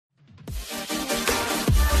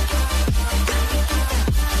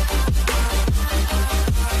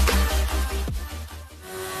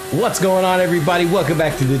What's going on, everybody? Welcome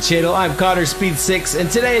back to the channel. I'm Connor Speed 6,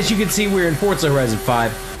 and today, as you can see, we're in Forza Horizon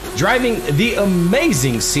 5, driving the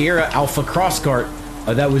amazing Sierra Alpha cross kart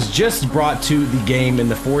that was just brought to the game in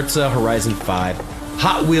the Forza Horizon 5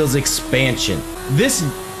 Hot Wheels expansion. This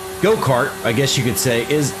go-kart, I guess you could say,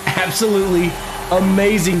 is absolutely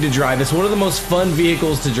amazing to drive. It's one of the most fun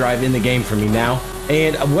vehicles to drive in the game for me now.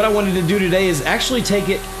 And what I wanted to do today is actually take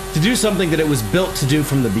it to do something that it was built to do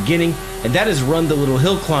from the beginning, and that is run the little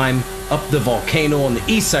hill climb up the volcano on the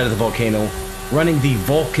east side of the volcano, running the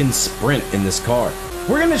Vulcan Sprint in this car.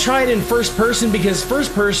 We're gonna try it in first person because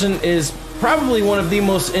first person is probably one of the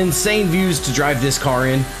most insane views to drive this car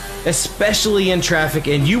in, especially in traffic,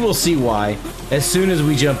 and you will see why as soon as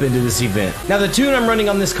we jump into this event. Now, the tune I'm running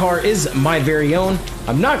on this car is my very own.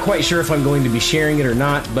 I'm not quite sure if I'm going to be sharing it or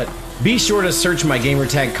not, but be sure to search my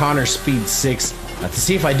gamertag Connor Speed 6 to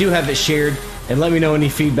see if I do have it shared, and let me know any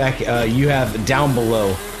feedback you have down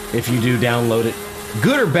below if you do download it.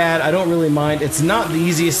 Good or bad, I don't really mind. It's not the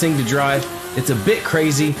easiest thing to drive. It's a bit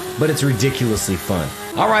crazy, but it's ridiculously fun.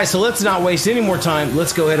 Alright, so let's not waste any more time.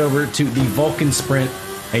 Let's go head over to the Vulcan Sprint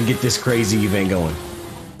and get this crazy event going.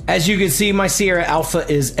 As you can see, my Sierra Alpha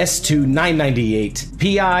is S2 998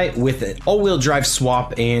 PI with an all-wheel drive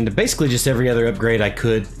swap and basically just every other upgrade I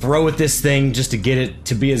could throw at this thing just to get it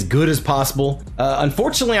to be as good as possible.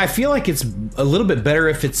 Unfortunately, I feel like it's a little bit better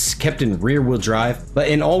if it's kept in rear-wheel drive, but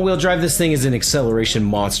in all-wheel drive, this thing is an acceleration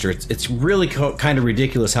monster. It's really kind of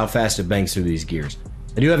ridiculous how fast it bangs through these gears.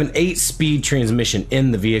 I do have an 8-speed transmission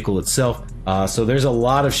in the vehicle itself, so there's a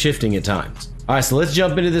lot of shifting at times. Alright, so let's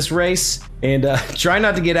jump into this race and try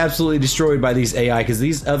not to get absolutely destroyed by these AI, because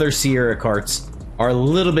these other Sierra karts are a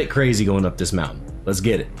little bit crazy going up this mountain. Let's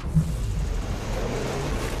get it.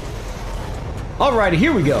 Alrighty,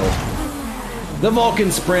 here we go. The Vulcan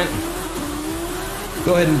Sprint.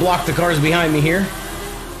 Go ahead and block the cars behind me here.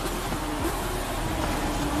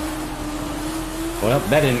 Well,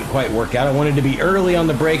 that didn't quite work out. I wanted to be early on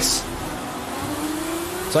the brakes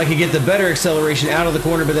so I could get the better acceleration out of the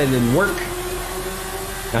corner, but that didn't work.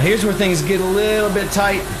 Now here's where things get a little bit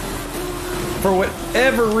tight. For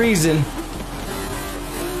whatever reason,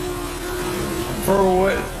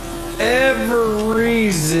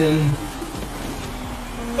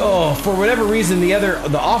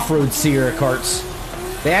 the off-road Sierra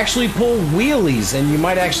karts, they actually pull wheelies, and you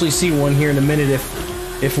might actually see one here in a minute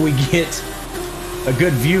if we get a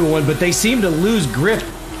good view of one, but they seem to lose grip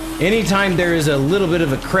anytime there is a little bit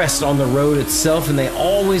of a crest on the road itself, and they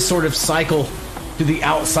always sort of cycle to the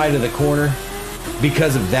outside of the corner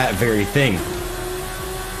because of that very thing.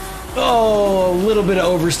 Oh, a little bit of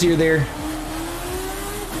oversteer there.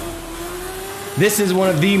 This is one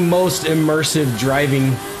of the most immersive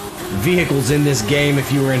driving vehicles in this game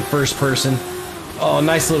if you were in first person. Oh,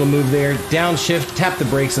 nice little move there. Downshift, tap the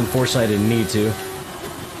brakes. Unfortunately, I didn't need to.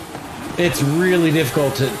 It's really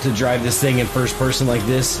difficult to drive this thing in first person like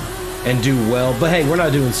this and do well, but hey, we're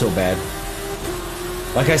not doing so bad.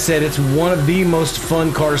 Like I said, it's one of the most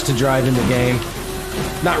fun cars to drive in the game.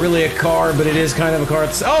 Not really a car, but it is kind of a car.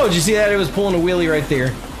 Oh, did you see that? It was pulling a wheelie right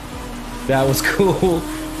there. That was cool.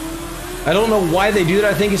 I don't know why they do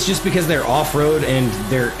that. I think it's just because they're off-road and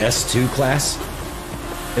they're S2 class.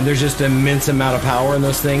 And there's just an immense amount of power in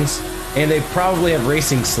those things. And they probably have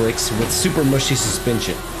racing slicks with super mushy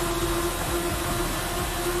suspension.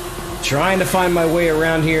 Trying to find my way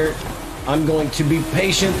around here. I'm going to be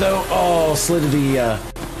patient though. Oh, slid to the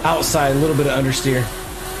outside, a little bit of understeer.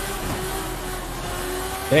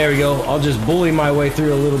 There we go. I'll just bully my way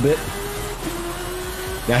through a little bit.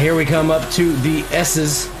 Now here we come up to the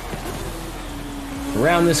S's.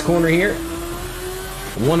 Around this corner here.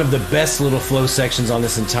 One of the best little flow sections on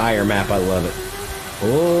this entire map. I love it.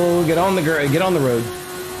 Oh, get on the road.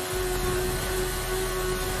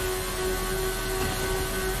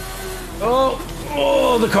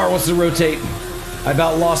 Oh, the car wants to rotate. I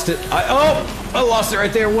about lost it. I lost it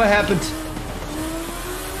right there. What happened?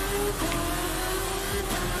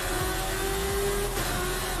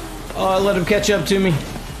 Oh, I let him catch up to me.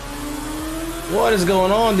 What is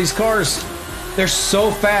going on? These cars, they're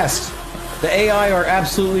so fast. The AI are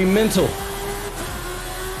absolutely mental.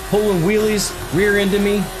 Pulling wheelies, rear-ending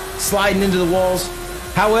me, sliding into the walls.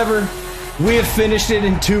 However, we have finished it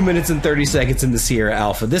in 2 minutes and 30 seconds in the Sierra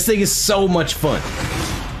Alpha. This thing is so much fun.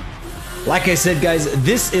 Like I said, guys,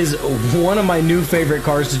 this is one of my new favorite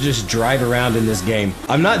cars to just drive around in this game.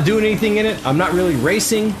 I'm not doing anything in it. I'm not really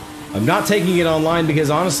racing. I'm not taking it online because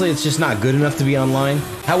honestly, it's just not good enough to be online.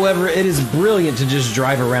 However, it is brilliant to just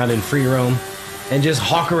drive around in free roam and just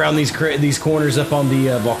hawk around these corners up on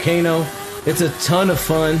the volcano. It's a ton of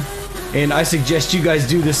fun. and I suggest you guys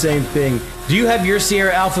do the same thing. Do you have your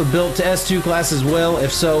Sierra Alpha built to S2 class as well?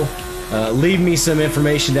 If so, leave me some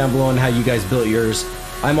information down below on how you guys built yours.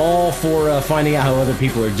 I'm all for finding out how other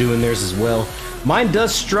people are doing theirs as well. Mine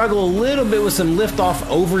does struggle a little bit with some lift-off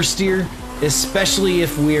oversteer, especially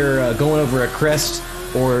if we're going over a crest,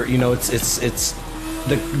 or you know, it's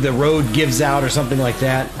the road gives out or something like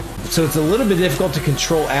that. So it's a little bit difficult to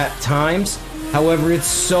control at times. However, it's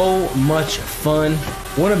so much fun.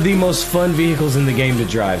 One of the most fun vehicles in the game to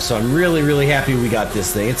drive. So I'm really, really happy we got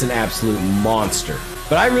this thing. It's an absolute monster.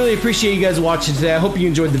 But I really appreciate you guys watching today. I hope you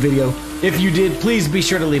enjoyed the video. If you did, please be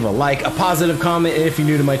sure to leave a like, a positive comment, and if you're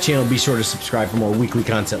new to my channel, be sure to subscribe for more weekly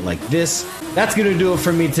content like this. That's gonna do it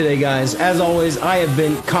for me today, guys. As always, I have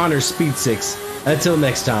been Connor Speed 6. Until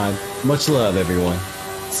next time, much love, everyone.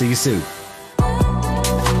 See you soon.